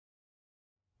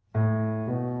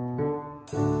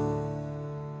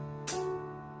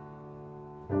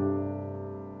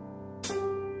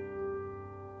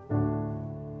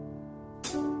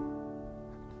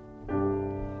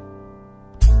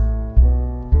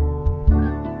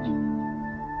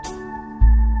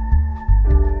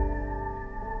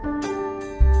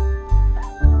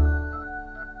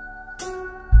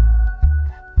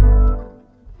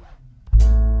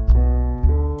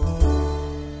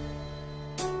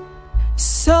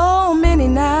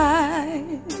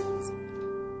nights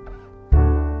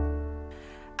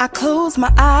I close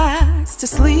my eyes to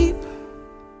sleep,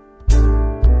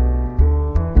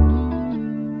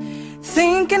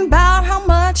 thinking about how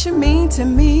much you mean to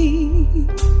me,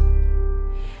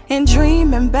 and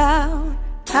dreaming about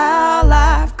how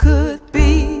life could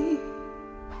be.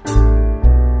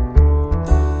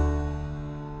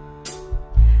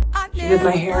 She did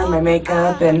my hair and my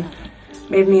makeup and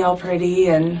made me all pretty,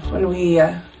 and when we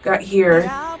got here,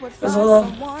 I was a little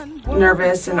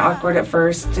nervous and awkward at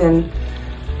first, and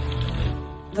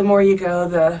the more you go,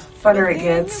 the funner it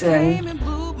gets, and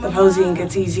the posing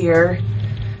gets easier.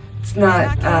 It's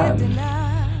not, I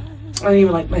don't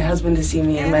even like my husband to see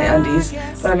me in my undies,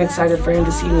 but I'm excited for him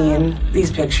to see me in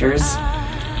these pictures.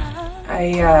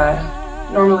 I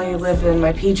normally live in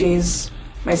my PJs,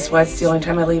 my sweats. The only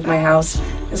time I leave my house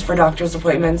is for doctor's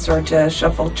appointments or to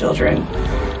shuffle children.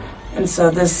 And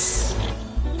so this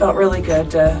felt really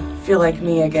good to feel like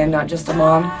me again, not just a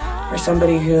mom or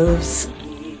somebody who's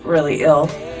really ill.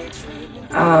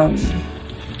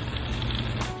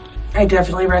 I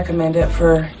definitely recommend it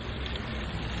for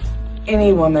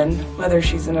any woman, whether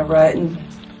she's in a rut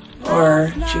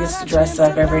or she gets to dress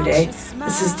up every day.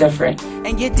 This is different.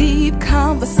 And your deep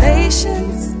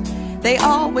conversations, they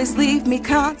always leave me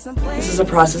contemplating. This is a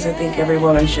process I think every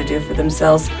woman should do for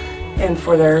themselves and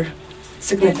for their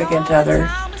significant other.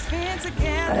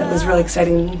 It was really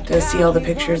exciting to see all the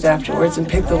pictures afterwards and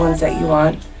pick the ones that you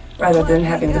want, rather than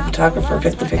having the photographer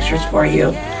pick the pictures for you.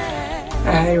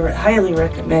 I highly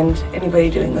recommend anybody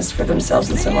doing this for themselves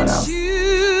and someone else.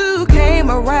 You came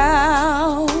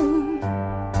around,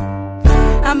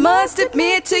 I must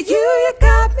admit to you, you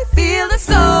got me feeling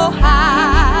so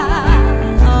high.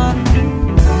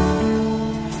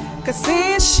 'Cause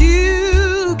since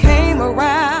you came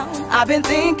around, I've been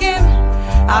thinking,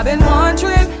 I've been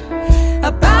wondering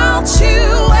about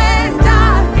you and I.